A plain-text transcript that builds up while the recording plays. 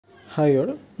Hi all,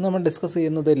 നമ്മൾ discuss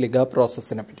ചെയ്യുന്നത് Liga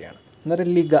പ്രോസസ്സിനെ പറ്റിയാണ്. അന്നേരം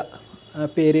ലിഗ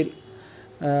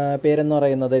പേരെന്ന്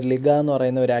പറയുന്നത് ലിഗ എന്ന്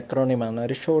പറയുന്ന ഒരു ആക്രോണിമാണ്,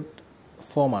 ഒരു ഷോർട്ട്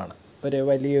ഫോമാണ്, ഒരു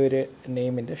വലിയൊരു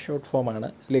നെയിമിൻ്റെ ഷോർട്ട് ഫോമാണ്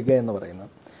ലിഗ എന്ന് പറയുന്നത്.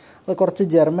 അത് കുറച്ച്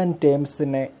ജർമ്മൻ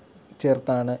ടേംസിനെ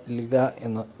ചേർത്താണ് ലിഗ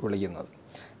എന്ന് വിളിക്കുന്നത്.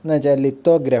 എന്ന് വെച്ചാൽ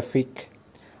ലിത്തോഗ്രാഫിക്,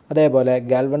 അതേപോലെ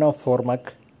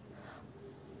ഗാൽവനോഫോർമക്,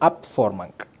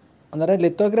 അപ്ഫോർമക്. അന്നേരം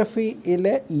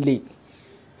ലിത്തോഗ്രാഫിയിലെ ലി,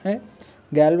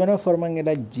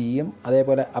 ഗാൽവനോഫോർമങ്ങിലെ ജിയും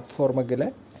അതേപോലെ അപ്ഫോർമക്കിലെ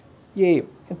എയും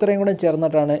ഇത്രയും കൂടെ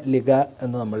ചേർന്നിട്ടാണ് ലിഗ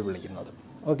എന്ന് നമ്മൾ വിളിക്കുന്നത്.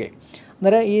 ഓക്കെ,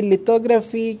 അന്നേരം ഈ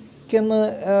ലിത്തോഗ്രാഫിക്കെന്ന്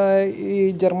ഈ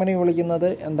ജർമ്മനി വിളിക്കുന്നത്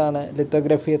എന്താണ്?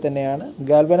 ലിത്തോഗ്രാഫിയെ തന്നെയാണ്.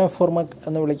 ഗാൽവനോഫോർമക്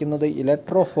എന്ന് വിളിക്കുന്നത്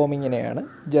ഇലക്ട്രോഫോമിങ്ങിനെയാണ്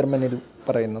ജർമ്മനിയിൽ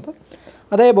പറയുന്നത്.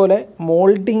 അതേപോലെ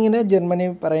മോൾഡിങ്ങിനെ ജർമ്മനി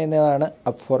പറയുന്നതാണ്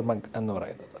അപ്ഫോർമക് എന്ന്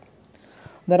പറയുന്നത്.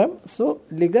 അന്നേരം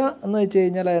ലിഗ എന്ന് വെച്ച്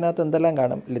കഴിഞ്ഞാൽ അതിനകത്ത് എന്തെല്ലാം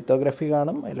കാണും? ലിത്തോഗ്രാഫി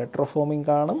കാണും, ഇലക്ട്രോഫോമിങ്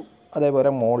കാണും, അതേപോലെ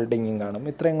മോൾഡിങ്ങും കാണും.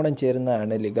 ഇത്രയും കൂടെ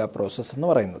ചേരുന്നതാണ് ലിഗ പ്രോസസ്സ് എന്ന്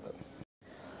പറയുന്നത്.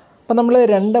 അപ്പോൾ നമ്മൾ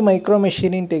രണ്ട് മൈക്രോ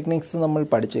മെഷീനിങ് ടെക്നിക്സ് നമ്മൾ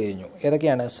പഠിച്ചു കഴിഞ്ഞു.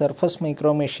 ഏതൊക്കെയാണ്? സർഫസ്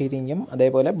മൈക്രോ മെഷീനിങ്ങും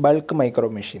അതേപോലെ ബൾക്ക് മൈക്രോ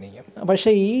മെഷീനിങ്ങും.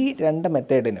 പക്ഷേ ഈ രണ്ട്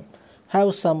മെത്തേഡിനും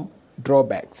ഹാവ് സം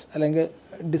ഡ്രോബാക്സ് അല്ലെങ്കിൽ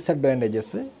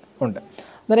ഡിസഡ്വാൻറ്റേജസ് ഉണ്ട്.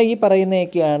 അന്നേരം ഈ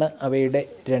പറയുന്നതൊക്കെയാണ് അവയുടെ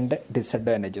രണ്ട്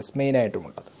ഡിസഡ്വാൻറ്റേജസ്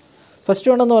മെയിനായിട്ടുമുള്ളത്. ഫസ്റ്റ്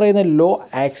വൺ പറയുന്നത് law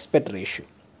aspect ratio.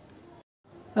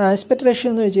 Aspect ratio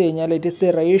എന്ന് വെച്ച് കഴിഞ്ഞാൽ it is the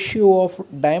ratio of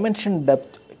dimension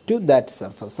depth to that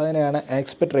surface. അതിനെയാണ്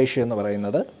ആസ്പെക്ട് റേഷ്യോ എന്ന്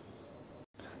പറയുന്നത്.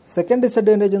 സെക്കൻഡ്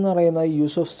ഡിസഡ്വാൻറ്റേജ് എന്ന് പറയുന്നത്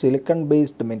use of silicon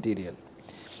based material.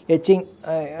 Etching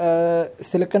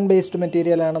silicon based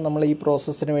മെറ്റീരിയലാണ് നമ്മൾ ഈ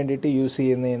പ്രോസസ്സിന് വേണ്ടിയിട്ട് യൂസ്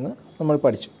ചെയ്യുന്നതെന്ന് നമ്മൾ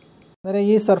പഠിച്ചു. അന്നേരം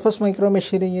ഈ സർഫസ് മൈക്രോ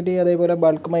മെഷീനിങ്ങിൻ്റെയും അതേപോലെ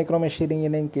ബൾക്ക് മൈക്രോ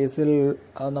മെഷീനിങ്ങിൻ്റെയും കേസിൽ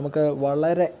നമുക്ക്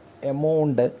വളരെ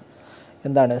എമൗണ്ട്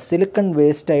സിലിക്കൺ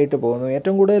വേസ്റ്റായിട്ട് പോകുന്നു.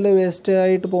 ഏറ്റവും കൂടുതൽ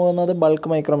വേസ്റ്റായിട്ട് പോകുന്നത് ബൾക്ക്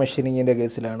മൈക്രോ മെഷീനിങ്ങിൻ്റെ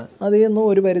കേസിലാണ്. അതിൽ നിന്നും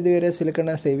ഒരു പരിധിവരെ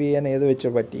സിലിക്കണെ സേവ് ചെയ്യാൻ ഏത് വെച്ച്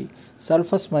പറ്റി?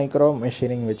 സർഫസ് മൈക്രോ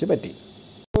മെഷീനിങ് വെച്ച് പറ്റി.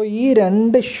 അപ്പോൾ ഈ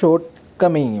രണ്ട് ഷോർട്ട്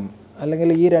കമ്മിങ്ങും അല്ലെങ്കിൽ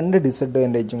ഈ രണ്ട്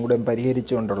ഡിസഡ്വാൻറ്റേജും കൂടെ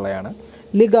പരിഹരിച്ചുകൊണ്ടുള്ളതാണ്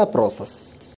ലിഗ പ്രോസസ്സ്.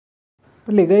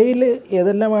 അപ്പോൾ ലിഗയിൽ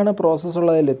ഏതെല്ലാമാണ് പ്രോസസ്സ്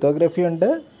ഉള്ളത്? ലിത്തോഗ്രാഫി ഉണ്ട്,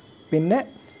 പിന്നെ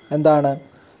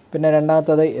പിന്നെ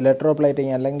രണ്ടാമത്തത്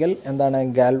ഇലക്ട്രോപ്ലേറ്റിംഗ് അല്ലെങ്കിൽ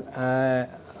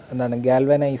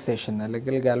ഗാൽവനൈസേഷൻ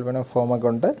അല്ലെങ്കിൽ ഗാൽവനോഫോമക്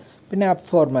ഉണ്ട്, പിന്നെ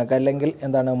അപ്ഫോർമക് അല്ലെങ്കിൽ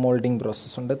മോൾഡിംഗ്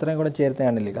പ്രോസസ്സ് ഉണ്ട്. ഇത്രയും കൂടെ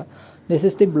ചേർത്താണ് Liga. This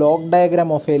is the block diagram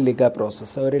of A Liga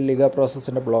process. ഒരു ലിഗ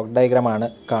പ്രോസസ്സിൻ്റെ ബ്ലോക്ക് ഡയഗ്രാമാണ്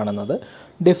കാണുന്നത്.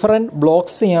 ഡിഫറെൻറ്റ്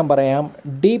ബ്ലോക്സ് ഞാൻ പറയാം.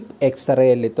 ഡീപ്പ് എക്സ്റേ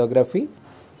ലിത്തോഗ്രാഫി,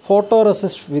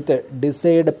 ഫോട്ടോറെസിസ്റ്റ് വിത്ത്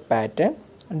ഡിസൈഡ് പാറ്റേൺ.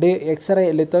 എക്സ്റേ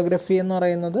ലിത്തോഗ്രാഫി എന്ന്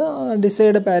പറയുന്നത്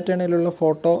ഡിസൈഡ് പാറ്റേണിലുള്ള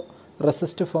ഫോട്ടോ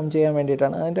റെസിസ്റ്റ് ഫോം ചെയ്യാൻ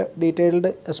വേണ്ടിയിട്ടാണ്. അതിൻ്റെ ഡീറ്റെയിൽഡ്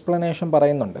എക്സ്പ്ലനേഷൻ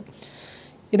പറയുന്നുണ്ട്.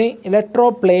 ഇനി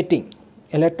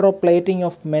electroplating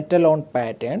of metal on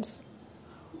patterns.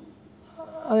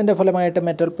 അതിൻ്റെ ഫലമായിട്ട്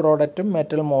മെറ്റൽ പ്രോഡക്റ്റും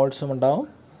മെറ്റൽ മോൾഡ്സും ഉണ്ടാവും.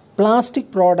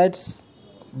 Plastic products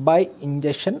by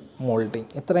injection moulding.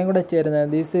 ഇത്രയും കൂടെ ചേരുന്നത്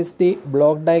this is the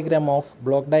block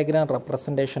diagram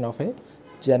representation of A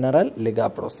general Liga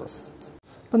process.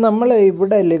 അപ്പം നമ്മൾ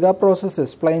ഇവിടെ ലിഗ പ്രോസസ്സ്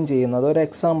എക്സ്പ്ലെയിൻ ചെയ്യുന്നത് ഒരു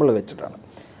എക്സാമ്പിൾ വെച്ചിട്ടാണ്.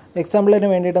 എക്സാമ്പിളിന്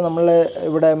വേണ്ടിയിട്ട് നമ്മൾ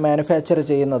ഇവിടെ മാനുഫാക്ചർ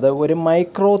ചെയ്യുന്നത് ഒരു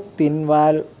മൈക്രോ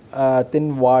തിൻ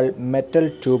വാൾ മെറ്റൽ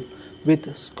ട്യൂബ്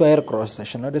വിത്ത് സ്ക്വയർ ക്രോസ്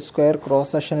സെഷൻ. ഒരു സ്ക്വയർ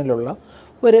ക്രോസ് സെഷനിലുള്ള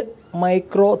ഒരു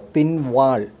മൈക്രോ തിൻ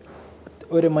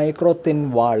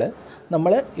വാള്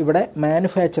നമ്മൾ ഇവിടെ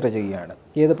മാനുഫാക്ചർ ചെയ്യുകയാണ്.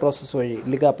 ഏത് പ്രോസസ്സ് വഴി?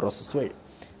 ലിഗ പ്രോസസ്സ് വഴി.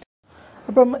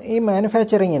 അപ്പം ഈ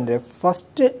മാനുഫാക്ചറിങ്ങിൻ്റെ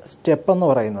ഫസ്റ്റ് സ്റ്റെപ്പ് എന്ന്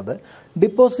പറയുന്നത്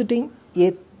depositing A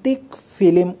thick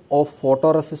film of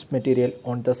photoresist material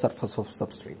on the surface of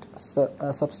substrate.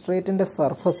 സബ്സ്ട്രേറ്റിൻ്റെ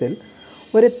സർഫസിൽ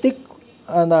ഒരു തിക്ക്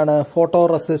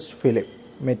ഫോട്ടോറെസിസ്റ്റ് ഫിലിം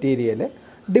മെറ്റീരിയൽ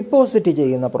ഡിപ്പോസിറ്റ്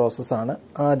ചെയ്യുന്ന പ്രോസസ്സാണ്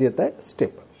ആദ്യത്തെ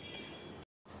സ്റ്റെപ്പ്.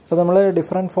 അപ്പോൾ നമ്മൾ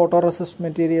ഡിഫറെൻറ്റ് ഫോട്ടോറെസിസ്റ്റ്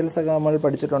മെറ്റീരിയൽസ് ഒക്കെ നമ്മൾ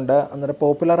പഠിച്ചിട്ടുണ്ട്. അന്നേരം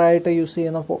പോപ്പുലറായിട്ട് യൂസ്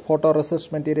ചെയ്യുന്ന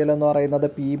ഫോട്ടോറെസിസ്റ്റ് മെറ്റീരിയൽ എന്ന് പറയുന്നത്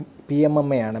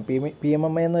PMMA ആണ്.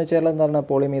 PMMA എന്ന് വെച്ചാൽ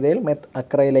പോളിമീഥൈൽ മെത്ത്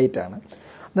അക്രൈലൈറ്റ് ആണ്.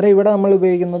 അന്നേരം ഇവിടെ നമ്മൾ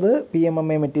ഉപയോഗിക്കുന്നത്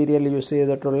PMMA മെറ്റീരിയൽ യൂസ്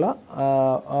ചെയ്തിട്ടുള്ള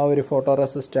ആ ഒരു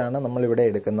ഫോട്ടോറെസിസ്റ്റാണ് നമ്മളിവിടെ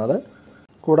എടുക്കുന്നത്.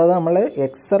 കൂടാതെ നമ്മൾ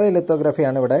എക്സ്റേ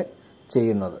ലിത്തോഗ്രാഫിയാണ് ഇവിടെ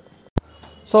ചെയ്യുന്നത്.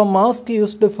 So mask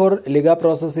used for Liga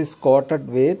process is coated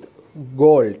with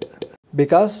gold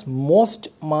because most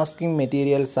masking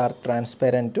materials are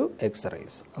transparent to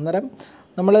X-rays. അന്നേരം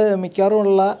നമ്മൾ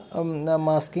മിക്കവാറുമുള്ള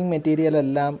മാസ്കിംഗ് മെറ്റീരിയൽ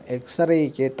എല്ലാം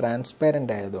എക്സ്റേക്ക്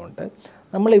ട്രാൻസ്പാരൻ്റ് ആയതുകൊണ്ട്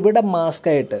നമ്മളിവിടെ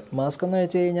മാസ്ക് എന്ന്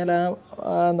വെച്ച് കഴിഞ്ഞാൽ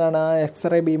ആ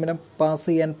എക്സ്റേ ബീമിനെ പാസ്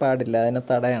ചെയ്യാൻ പാടില്ല, അതിനെ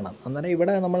തടയണം. അന്നേരം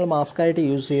ഇവിടെ നമ്മൾ മാസ്കായിട്ട്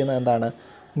യൂസ് ചെയ്യുന്നത്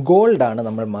ഗോൾഡാണ്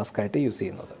നമ്മൾ മാസ്കായിട്ട് യൂസ്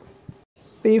ചെയ്യുന്നത്.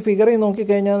 ഇപ്പോൾ ഈ ഫിഗറിൽ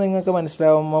നോക്കിക്കഴിഞ്ഞാൽ നിങ്ങൾക്ക്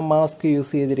മനസ്സിലാവും മാസ്ക്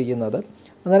യൂസ് ചെയ്തിരിക്കുന്നത്.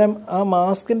 അന്നേരം ആ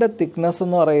മാസ്കിൻ്റെ തിക്നെസ്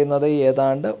എന്ന് പറയുന്നത്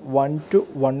ഏതാണ്ട് 1 to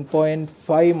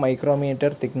 1.5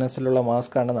 മൈക്രോമീറ്റർ തിക്നെസ്സിലുള്ള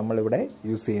മാസ്കാണ് നമ്മളിവിടെ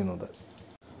യൂസ് ചെയ്യുന്നത്.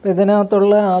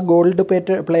 ഇതിനകത്തുള്ള ആ ഗോൾഡ്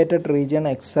പ്ലേറ്റഡ് റീജിയൻ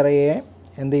എക്സ്റേയെ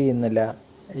എന്ത് ചെയ്യുന്നില്ല,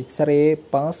 എക്സ്റേയെ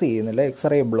പാസ് ചെയ്യുന്നില്ല,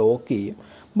 എക്സ്റേ ബ്ലോക്ക് ചെയ്യും.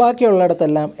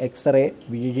 ബാക്കിയുള്ളിടത്തെല്ലാം എക്സ്റേ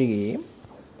വീഴുകയും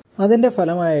അതിൻ്റെ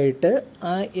ഫലമായിട്ട്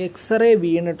ആ എക്സ്റേ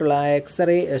വീണിട്ടുള്ള ആ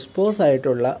എക്സ്റേ എക്സ്പോസ്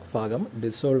ആയിട്ടുള്ള ഭാഗം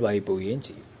ഡിസോൾവ് ആയി പോവുകയും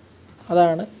ചെയ്യും.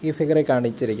 അതാണ് ഈ ഫിഗറിൽ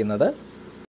കാണിച്ചിരിക്കുന്നത്.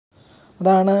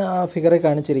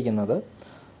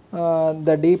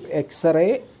 The deep X-ray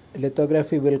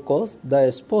lithography will cause the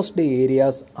exposed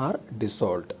areas are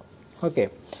dissolved. Okay.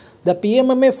 The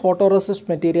PMMA photoresist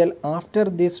material after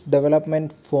this development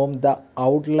form the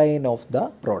outline of the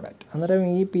product. അന്നേരം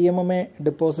ഈ PMMA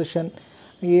deposition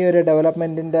ഈ ഒരു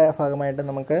ഡെവലപ്മെൻറ്റിൻ്റെ ഭാഗമായിട്ട്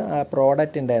നമുക്ക് ആ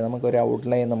പ്രോഡക്റ്റിൻ്റെ നമുക്കൊരു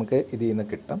ഔട്ട്ലൈൻ നമുക്ക് ഇതിൽ നിന്ന്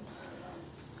കിട്ടും.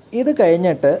 ഇത്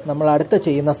കഴിഞ്ഞിട്ട് നമ്മൾ അടുത്ത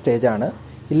ചെയ്യുന്ന സ്റ്റേജാണ്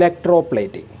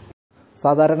ഇലക്ട്രോപ്ലേറ്റിംഗ്.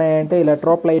 സാധാരണയായിട്ട്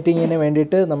ഇലക്ട്രോപ്ലേറ്റിങ്ങിന്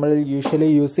വേണ്ടിയിട്ട് നമ്മൾ യൂഷ്വലി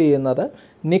യൂസ് ചെയ്യുന്നത്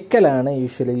നിക്കലാണ്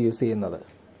യൂസ് ചെയ്യുന്നത്.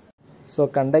 So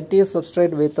conductive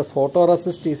substrate with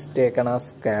photoresist is taken as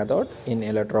cathode in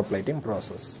electroplating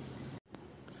process.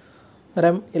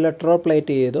 അന്നേരം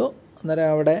ഇലക്ട്രോപ്ലേറ്റ് ചെയ്തു. അന്നേരം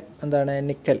അവിടെ എന്താണ്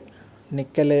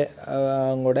നിക്കൽ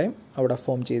കൂടെ അവിടെ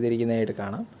ഫോം ചെയ്തിരിക്കുന്നതായിട്ട്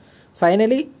കാണാം.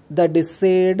 Finally the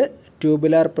decide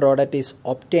tubular product is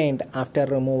obtained after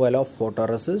removal of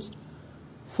photoresist.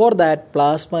 For that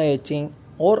plasma etching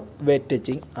or wet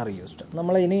etching are used.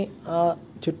 നമ്മൾ ഇനി ആ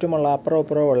ചുറ്റുമുള്ള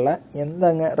അപ്പുറമുള്ള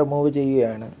എന്തങ്ങ് റിമൂവ്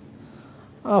ചെയ്യുകയാണ്,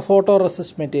 ആ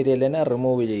ഫോട്ടോറെസിസ്റ്റ് മെറ്റീരിയലിനെ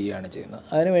റിമൂവ് ചെയ്യുകയാണ് ചെയ്യുന്നത്.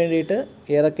 അതിന് വേണ്ടിയിട്ട്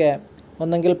ഏതൊക്കെ,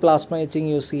 ഒന്നെങ്കിൽ പ്ലാസ്മ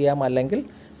എച്ചിങ് യൂസ് ചെയ്യാം, അല്ലെങ്കിൽ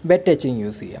വെറ്റ് എച്ചിങ്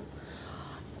യൂസ് ചെയ്യാം.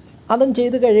 അതും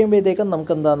ചെയ്ത് കഴിയുമ്പോഴത്തേക്കും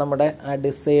നമുക്കെന്താ, നമ്മുടെ ആ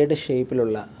ഡിസൈഡ്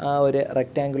ഷേപ്പിലുള്ള ആ ഒരു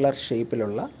റെക്റ്റാങ്കുലർ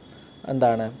ഷേപ്പിലുള്ള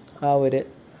എന്താണ് ആ ഒരു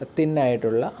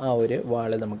തിന്നായിട്ടുള്ള ആ ഒരു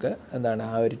വാൾ നമുക്ക് എന്താണ്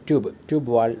ആ ഒരു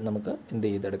ട്യൂബ് വാൾ നമുക്ക് എന്ത്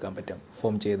ചെയ്തെടുക്കാൻ പറ്റും,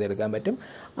 ഫോം ചെയ്തെടുക്കാൻ പറ്റും.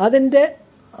 അതിൻ്റെ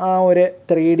ആ ഒരു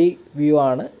 3D വ്യൂ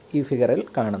ആണ് ഈ ഫിഗറിൽ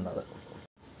കാണുന്നത്.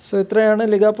 സോ ഇത്രയാണ്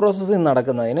ലിഗ പ്രോസസ്സിങ്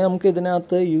നടക്കുന്നത്. ഇനി നമുക്ക്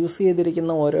ഇതിനകത്ത് യൂസ്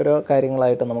ചെയ്തിരിക്കുന്ന ഓരോരോ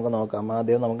കാര്യങ്ങളായിട്ട് നമുക്ക് നോക്കാം.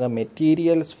 ആദ്യം നമുക്ക്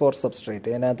മെറ്റീരിയൽസ് ഫോർ സബ്സ്ട്രേറ്റ്,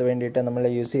 ഇതിനകത്ത് വേണ്ടിയിട്ട് നമ്മൾ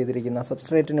യൂസ് ചെയ്തിരിക്കുന്ന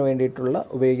സബ്സ്ട്രേറ്റിന് വേണ്ടിയിട്ടുള്ള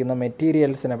ഉപയോഗിക്കുന്ന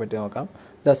മെറ്റീരിയൽസിനെ പറ്റി നോക്കാം.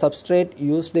 The substrate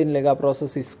used in Liga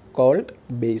process is called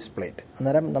base plate.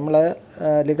 അന്നേരം നമ്മൾ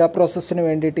ലിഗ പ്രോസസ്സിന്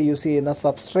വേണ്ടിയിട്ട് യൂസ് ചെയ്യുന്ന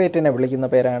സബ്സ്ട്രേറ്റിനെ വിളിക്കുന്ന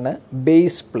പേരാണ്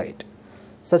base plate.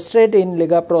 Substrate in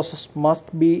Liga process must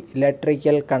be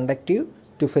electrical conductive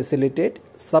to facilitate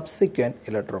subsequent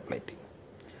electroplating.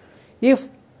 If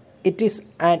it is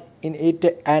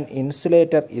an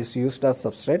insulator is used as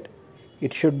substrate,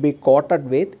 it should be coated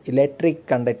with electric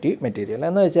conductive material.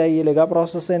 എന്ന് വെച്ചാൽ ഈ Liga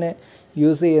പ്രോസസ്സിന്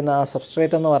use ചെയ്യുന്ന ആ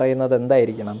substrate എന്ന് പറയുന്നത്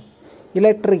എന്തായിരിക്കണം,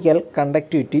 electrical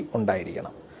conductivity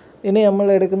ഉണ്ടായിരിക്കണം. ഇനി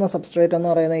നമ്മൾ എടുക്കുന്ന സബ്സ്ട്രേറ്റ് എന്ന്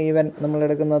പറയുന്നത് ഈവൻ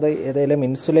നമ്മളെടുക്കുന്നത് ഏതെങ്കിലും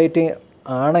ഇൻസുലേറ്റിംഗ്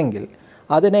ആണെങ്കിൽ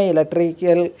അതിനെ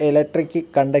ഇലക്ട്രിക്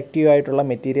കണ്ടക്റ്റീവ് ആയിട്ടുള്ള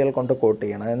മെറ്റീരിയൽ കൊണ്ട് കോട്ട്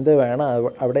ചെയ്യണം. എന്ത് വേണം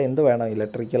അവിടെ, എന്ത് വേണം,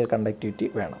 ഇലക്ട്രിക്കൽ കണ്ടക്ടിവിറ്റി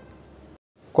വേണം.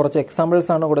 കുറച്ച് എക്സാമ്പിൾസ്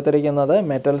ആണ് കൊടുത്തിരിക്കുന്നത്.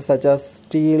 Metal such as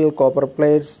steel, copper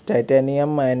plates,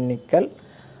 titanium and nickel,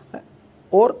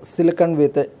 or silicon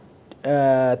with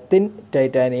thin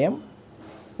titanium,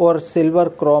 or silver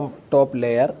Chrome top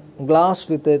layer, glass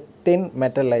with thin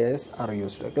metal layers are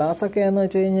used. Glass ഒക്കെ എന്ന്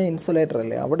വെച്ച് കഴിഞ്ഞാൽ ഇൻസുലേറ്റർ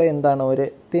അല്ലേ, അവിടെ എന്താണ് ഒരു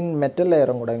തിൻ മെറ്റൽ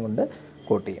ലെയറും കൂടെ കൊണ്ട്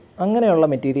കോട്ട് ചെയ്യും. അങ്ങനെയുള്ള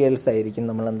മെറ്റീരിയൽസ് ആയിരിക്കും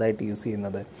നമ്മൾ എന്തായിട്ട് യൂസ്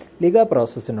ചെയ്യുന്നത്, ലിഗ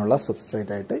പ്രോസസ്സിനുള്ള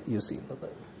സബ്സ്ട്രേറ്റ് ആയിട്ട് യൂസ് ചെയ്യുന്നത്.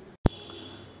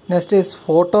 Next is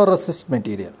photoresist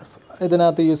material.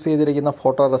 ഇതിനകത്ത് യൂസ് ചെയ്തിരിക്കുന്ന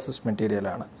ഫോട്ടോറെസിസ്റ്റ്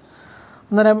മെറ്റീരിയലാണ്.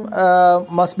 അന്നേരം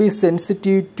must be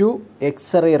sensitive to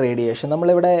x-ray radiation.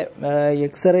 നമ്മളിവിടെ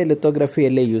എക്സ്റേ ലിത്തോഗ്രഫി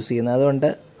അല്ലേ യൂസ് ചെയ്യുന്നത്, അതുകൊണ്ട്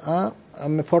ആ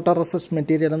ഫോട്ടോറെസിസ്റ്റ്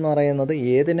മെറ്റീരിയൽ എന്ന് പറയുന്നത്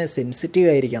ഏതിന് സെൻസിറ്റീവ്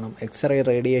ആയിരിക്കണം, എക്സ്റേ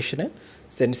റേഡിയേഷന്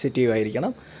സെൻസിറ്റീവ്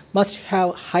ആയിരിക്കണം. Must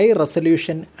have high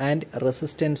resolution and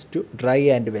resistance to dry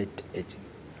and wet etching.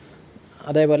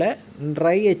 അതേപോലെ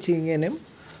ഡ്രൈ എച്ചിങ്ങിനും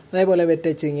അതേപോലെ വെറ്റ്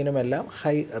എച്ചിങ്ങിനുമെല്ലാം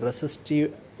ഹൈ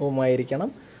റെസിസ്റ്റീവുമായിരിക്കണം.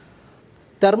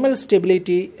 തെർമൽ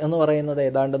സ്റ്റെബിലിറ്റി എന്ന് പറയുന്നത്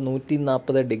ഏതാണ്ട്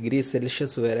 140 ഡിഗ്രി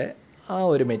സെൽഷ്യസ് വരെ ആ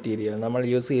ഒരു മെറ്റീരിയൽ നമ്മൾ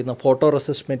യൂസ് ചെയ്യുന്ന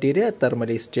ഫോട്ടോറെസിസ്റ്റ് മെറ്റീരിയൽ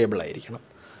തെർമലി സ്റ്റേബിൾ ആയിരിക്കണം.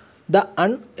 The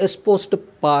unexposed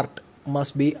part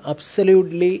must be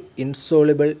absolutely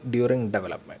insoluble during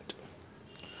development.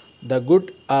 The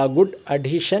good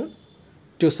adhesion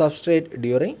to substrate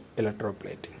during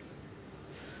electroplating.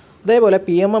 അതേപോലെ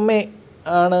PMMA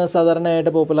ആണ്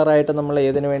സാധാരണയായിട്ട് പോപ്പുലറായിട്ട് നമ്മൾ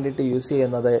ഏതിനു വേണ്ടിയിട്ട് യൂസ്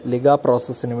ചെയ്യുന്നത്, ലിഗ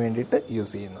പ്രോസസ്സിന് വേണ്ടിയിട്ട്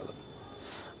യൂസ് ചെയ്യുന്നത്.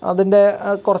 അതിൻ്റെ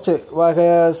കുറച്ച്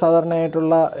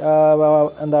സാധാരണയായിട്ടുള്ള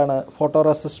എന്താണ്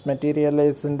ഫോട്ടോറെസിസ്റ്റ്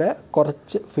മെറ്റീരിയൽസിൻ്റെ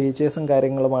കുറച്ച് ഫീച്ചേഴ്സും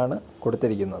കാര്യങ്ങളുമാണ്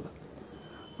കൊടുത്തിരിക്കുന്നത്.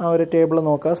 ആ ഒരു ടേബിൾ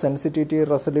നോക്കുക. സെൻസിറ്റിവിറ്റി,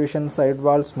 റെസൊല്യൂഷൻ, സൈഡ്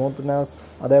വാൾ, സ്മൂത്ത്നെസ്,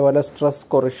 അതേപോലെ സ്ട്രെസ്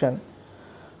കൊറിഷൻ,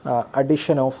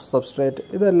 അഡിഷൻ ഓഫ് സബ്സ്ട്രേറ്റ്,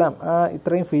 ഇതെല്ലാം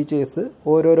ഇത്രയും ഫീച്ചേഴ്സ്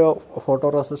ഓരോരോ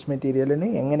ഫോട്ടോറെസിസ്റ്റ് മെറ്റീരിയലിന്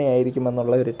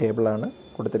എങ്ങനെയായിരിക്കുമെന്നുള്ള ഒരു ടേബിളാണ്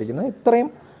കൊടുത്തിരിക്കുന്നത്. ഇത്രയും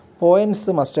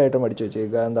പോയിൻറ്റ്സ് മസ്റ്റായിട്ട് പഠിച്ചു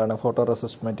വെച്ചേക്കുക. എന്താണ്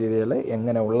ഫോട്ടോറെസിസ്റ്റ് മെറ്റീരിയൽ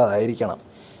എങ്ങനെ ഉള്ളതായിരിക്കണം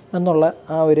എന്നുള്ള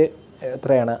ആ ഒരു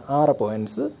എത്രയാണ് 6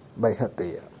 പോയിൻറ്റ്സ് ബൈ ഹാർട്ട്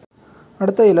ചെയ്യുക.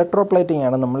 അടുത്ത ഇലക്ട്രോപ്ലേറ്റിംഗ്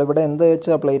ആണ്. നമ്മളിവിടെ എന്ത്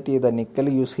വെച്ചാൽ പ്ലേറ്റ് ചെയ്തത്? നിക്കൽ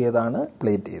യൂസ് ചെയ്താണ്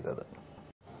പ്ലേറ്റ് ചെയ്തത്.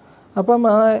 അപ്പം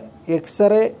ആ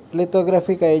എക്സ്റേ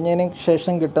ലിത്തോഗ്രാഫി കഴിഞ്ഞതിന്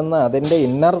ശേഷം കിട്ടുന്ന അതിൻ്റെ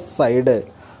ഇന്നർ സൈഡ്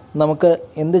നമുക്ക്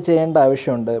എന്ത് ചെയ്യേണ്ട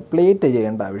ആവശ്യമുണ്ട്? പ്ലേറ്റ്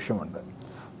ചെയ്യേണ്ട ആവശ്യമുണ്ട്.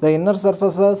 The inner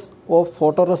surfaces of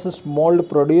photoresist mold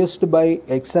produced by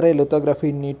X-ray lithography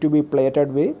need to be plated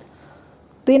with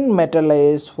thin metal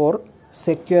layers for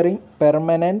securing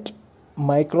permanent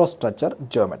microstructure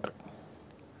geometry.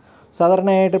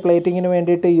 സാധാരണയായിട്ട് പ്ലേറ്റിങ്ങിന്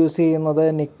വേണ്ടിയിട്ട് യൂസ് ചെയ്യുന്നത്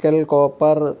nickel,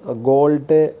 copper,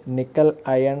 gold, nickel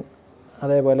iron,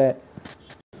 അതേപോലെ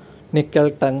നിക്കൽ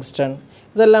ടങ്സ്റ്റൺ,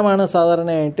 ഇതെല്ലാമാണ്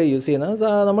സാധാരണയായിട്ട് use ചെയ്യുന്നത്.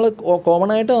 നമ്മൾ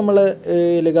common ആയിട്ട് നമ്മൾ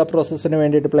ലിഗ പ്രോസസ്സിന്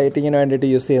വേണ്ടിയിട്ട് പ്ലേറ്റിങ്ങിന് വേണ്ടിയിട്ട്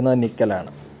യൂസ് ചെയ്യുന്നത്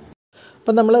നിക്കലാണ്.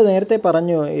 അപ്പം നമ്മൾ നേരത്തെ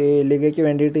പറഞ്ഞു ഈ ലിഗയ്ക്ക്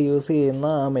വേണ്ടിയിട്ട് യൂസ് ചെയ്യുന്ന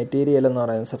ആ മെറ്റീരിയൽ എന്ന്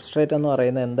പറയുന്നത് സബ്സ്ട്രേറ്റ് എന്ന്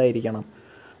പറയുന്നത് എന്തായിരിക്കണം?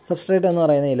 സബ്സ്ട്രേറ്റ് എന്ന്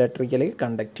പറയുന്നത് ഇലക്ട്രിക്കലി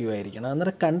കണ്ടക്റ്റീവ് ആയിരിക്കണം.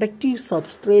 അന്നേരം കണ്ടക്റ്റീവ്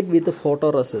സബ്സ്ട്രേറ്റ് വിത്ത്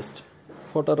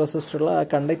ഫോട്ടോറെസിസ്റ്റ് ഉള്ള ആ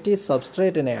കണ്ടക്റ്റീവ്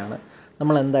സബ്സ്ട്രേറ്റിനെയാണ്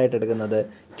നമ്മൾ എന്തായിട്ട് എടുക്കുന്നത്?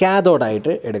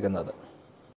 കാഥോഡായിട്ട് എടുക്കുന്നത്.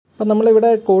 അപ്പം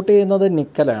നമ്മളിവിടെ കോട്ട് ചെയ്യുന്നത്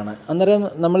നിക്കലാണ്. അന്നേരം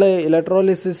നമ്മൾ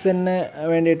ഇലക്ട്രോലിസിസിന്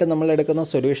വേണ്ടിയിട്ട് നമ്മൾ എടുക്കുന്ന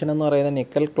സൊല്യൂഷൻ എന്ന് പറയുന്നത്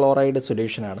നിക്കൽ ക്ലോറൈഡ്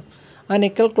സൊല്യൂഷനാണ്. ആ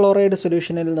നിക്കൽ ക്ലോറൈഡ്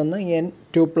സൊല്യൂഷനിൽ നിന്ന്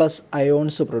N2+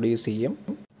 അയോൺസ് പ്രൊഡ്യൂസ് ചെയ്യും.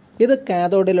 ഇത്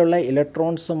കാഥോഡിലുള്ള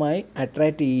ഇലക്ട്രോൺസുമായി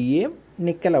അട്രാക്റ്റ് ചെയ്യുകയും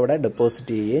നിക്കൽ അവിടെ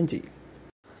ഡെപ്പോസിറ്റ് ചെയ്യുകയും ചെയ്യും.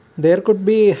 There could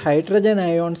be hydrogen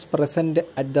ions present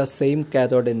at the same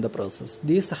cathode in the process.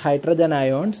 These hydrogen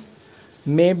ions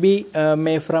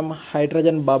may from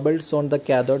hydrogen bubbles on the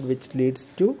cathode, which leads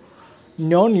to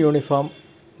non-uniform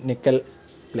nickel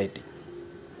plating.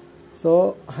 So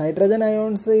hydrogen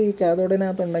ions ഈ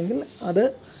കാഥോഡിനകത്തുണ്ടെങ്കിൽ അത്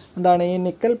എന്താണ്? ഈ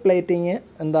nickel plating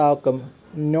എന്താക്കും?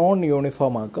 Non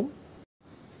uniform ആക്കും.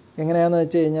 എങ്ങനെയാണെന്ന്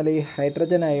വെച്ച് കഴിഞ്ഞാൽ ഈ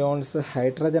hydrogen ions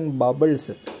hydrogen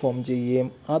bubbles form ചെയ്യുകയും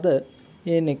അത്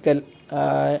ഈ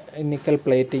നിക്കൽ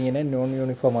പ്ലേറ്റിങ്ങിനെ നോൺ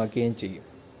യൂണിഫോം ആക്കുകയും ചെയ്യും.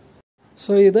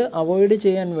 സോ ഇത് അവോയ്ഡ്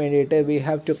ചെയ്യാൻ വേണ്ടിയിട്ട് we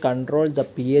have to control the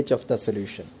pH of the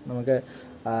solution. നമുക്ക്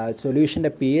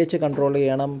സൊല്യൂഷൻ്റെ pH കൺട്രോൾ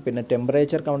ചെയ്യണം, പിന്നെ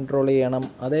ടെമ്പറേച്ചർ കൺട്രോൾ ചെയ്യണം,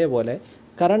 അതേപോലെ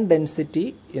current density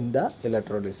in the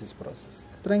electrolysis process.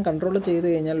 ഇത്രയും കൺട്രോൾ ചെയ്ത്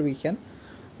കഴിഞ്ഞാൽ we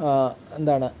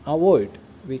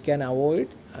can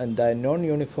avoid the non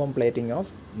uniform plating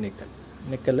of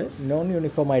nickel non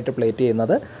uniform ആയിട്ട് plate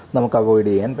ചെയ്യുന്നത് നമുക്ക് അവോയ്ഡ്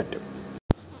ചെയ്യാൻ പറ്റും.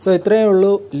 സോ ഇത്രയേ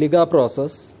ഉള്ളൂ ലിഗ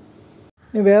പ്രോസസ്സ്.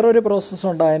 ഇനി വേറൊരു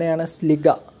പ്രോസസ്സുണ്ട്, അതിനെയാണ്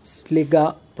സ്ലിഗ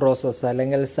പ്രോസസ്സ്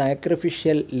അല്ലെങ്കിൽ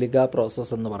സാക്രിഫിഷ്യൽ ലിഗ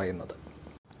പ്രോസസ്സ് എന്ന് പറയുന്നത്.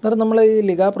 അന്നേരം നമ്മൾ ഈ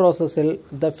ലിഗ പ്രോസസ്സിൽ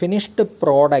the finished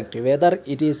product whether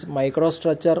it is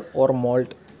microstructure or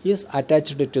mould is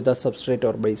attached to the substrate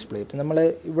or base plate. നമ്മൾ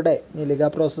ഇവിടെ ഈ ലിഗ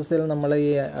പ്രോസസ്സിൽ നമ്മൾ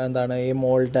ഈ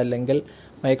മോൾഡ് അല്ലെങ്കിൽ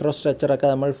മൈക്രോസ്ട്രക്ചറൊക്കെ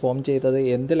നമ്മൾ ഫോം ചെയ്തത്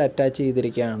എന്തിൽ അറ്റാച്ച്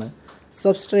ചെയ്തിരിക്കുകയാണ്?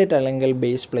 സബ്സ്ട്രേറ്റ് അല്ലെങ്കിൽ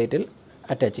ബേസ് പ്ലേറ്റിൽ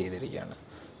അറ്റാച്ച് ചെയ്തിരിക്കുകയാണ്.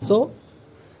 So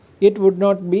it would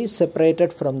not be separated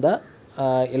from the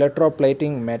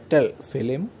electroplating metal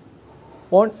film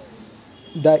on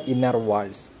the inner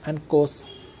walls and cause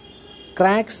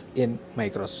cracks in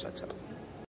microstructure.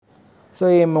 So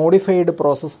a modified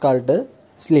process called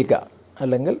sliga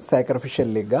അല്ലെങ്കിൽ sacrificial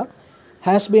liga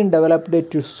has been developed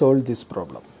to solve this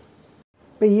problem.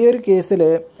 ഇപ്പോൾ ഈ ഒരു കേസിൽ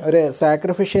ഒരു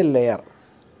sacrificial layer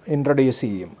introduce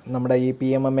ചെയ്യും. നമ്മുടെ ഈ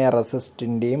PMMA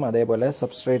റെസിസ്റ്റിൻ്റെയും അതേപോലെ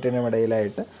സബ്സ്ട്രേറ്റിനും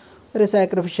ഇടയിലായിട്ട് ഒരു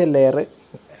സാക്രിഫിഷ്യൽ ലെയർ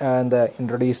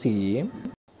ഇൻട്രൊഡ്യൂസ് ചെയ്യുകയും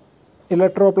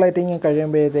ഇലക്ട്രോപ്ലേറ്റിങ്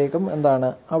കഴിയുമ്പോഴത്തേക്കും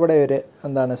അവിടെ ഒരു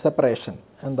സെപ്പറേഷൻ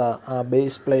ആ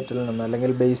ബേസ് പ്ലേറ്റിൽ നിന്ന്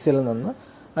അല്ലെങ്കിൽ ബേസിൽ നിന്ന്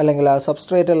അല്ലെങ്കിൽ ആ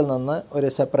സബ്സ്ട്രേറ്റിൽ നിന്ന് ഒരു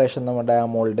സെപ്പറേഷൻ നമ്മുടെ ആ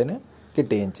മോൾഡിന്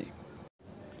കിട്ടുകയും ചെയ്യും.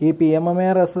 ഈ PMMA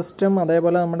റെസിസ്റ്റും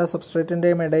അതേപോലെ നമ്മുടെ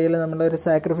സബ്സ്ട്രേറ്റിൻ്റെയും ഇടയിൽ നമ്മളൊരു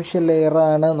സാക്രിഫിഷ്യൽ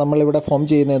ലെയറാണ് നമ്മളിവിടെ ഫോം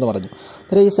ചെയ്യുന്നതെന്ന് പറഞ്ഞു.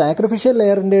 അന്നേരം ഈ സാക്രിഫിഷ്യൽ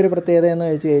ലെയറിൻ്റെ ഒരു പ്രത്യേകത എന്ന്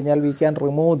വെച്ച് കഴിഞ്ഞാൽ we can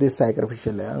remove this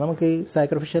sacrificial layer. നമുക്ക് ഈ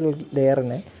സാക്രിഫിഷ്യൽ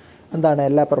ലെയറിനെ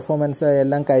എല്ലാ പെർഫോമൻസ്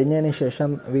എല്ലാം കഴിഞ്ഞതിന് ശേഷം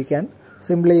we can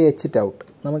simply H it out.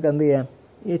 നമുക്ക് എന്ത് ചെയ്യാം?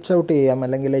 എച്ച് ഔട്ട് ചെയ്യാം,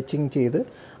 അല്ലെങ്കിൽ എച്ചിങ് ചെയ്ത്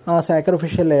ആ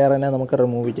സാക്രിഫിഷ്യൽ ലെയറിനെ നമുക്ക്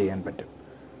റിമൂവ് ചെയ്യാൻ പറ്റും.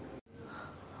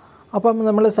 അപ്പം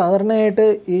നമ്മൾ സാധാരണയായിട്ട്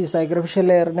ഈ സാക്രിഫിഷ്യൽ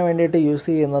ലെയറിന് വേണ്ടിയിട്ട് യൂസ്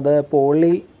ചെയ്യുന്നത്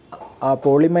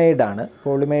പോളിമൈഡാണ്.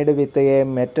 Polyamide with a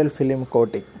metal film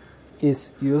coating is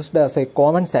used as A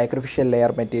common sacrificial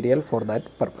layer material for that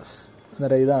purpose.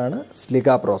 അന്നേരം ഇതാണ് സ്ലിഗ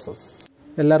പ്രോസസ്സ്.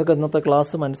 എല്ലാവർക്കും ഇന്നത്തെ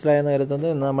ക്ലാസ് മനസ്സിലായെന്ന് കരുതുന്നത്.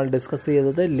 ഇന്ന് നമ്മൾ ഡിസ്കസ്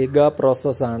ചെയ്തത് ലിഗ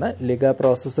പ്രോസസ്സാണ്. ലിഗ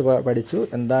പ്രോസസ്സ് പഠിച്ചു,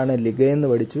 എന്താണ് ലിഗയെന്ന്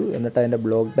പഠിച്ചു, എന്നിട്ട് അതിൻ്റെ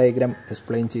ബ്ലോക്ക് ഡയഗ്രാം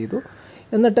എക്സ്പ്ലെയിൻ ചെയ്തു.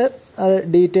 എന്നിട്ട് അത്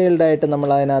ഡീറ്റെയിൽഡായിട്ട് നമ്മൾ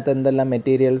അതിനകത്ത് എന്തെല്ലാം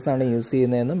മെറ്റീരിയൽസാണ് യൂസ്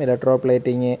ചെയ്യുന്നതെന്നും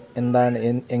ഇലക്ട്രോപ്ലേറ്റിങ്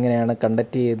എങ്ങനെയാണ്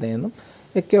കണ്ടക്ട് ചെയ്യുന്നതെന്നും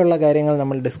ഒക്കെയുള്ള കാര്യങ്ങൾ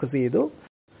നമ്മൾ ഡിസ്കസ് ചെയ്തു.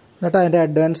 എന്നിട്ട് അതിൻ്റെ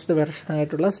അഡ്വാൻസ്ഡ്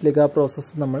വെർഷനായിട്ടുള്ള സ്ലിഗ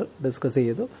പ്രോസസ്സ് നമ്മൾ ഡിസ്കസ്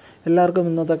ചെയ്തു. എല്ലാവർക്കും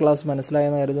ഇന്നത്തെ ക്ലാസ്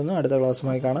മനസ്സിലായെന്ന് കരുതുന്നു. അടുത്ത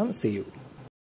ക്ലാസ്സുമായി കാണാം. See you.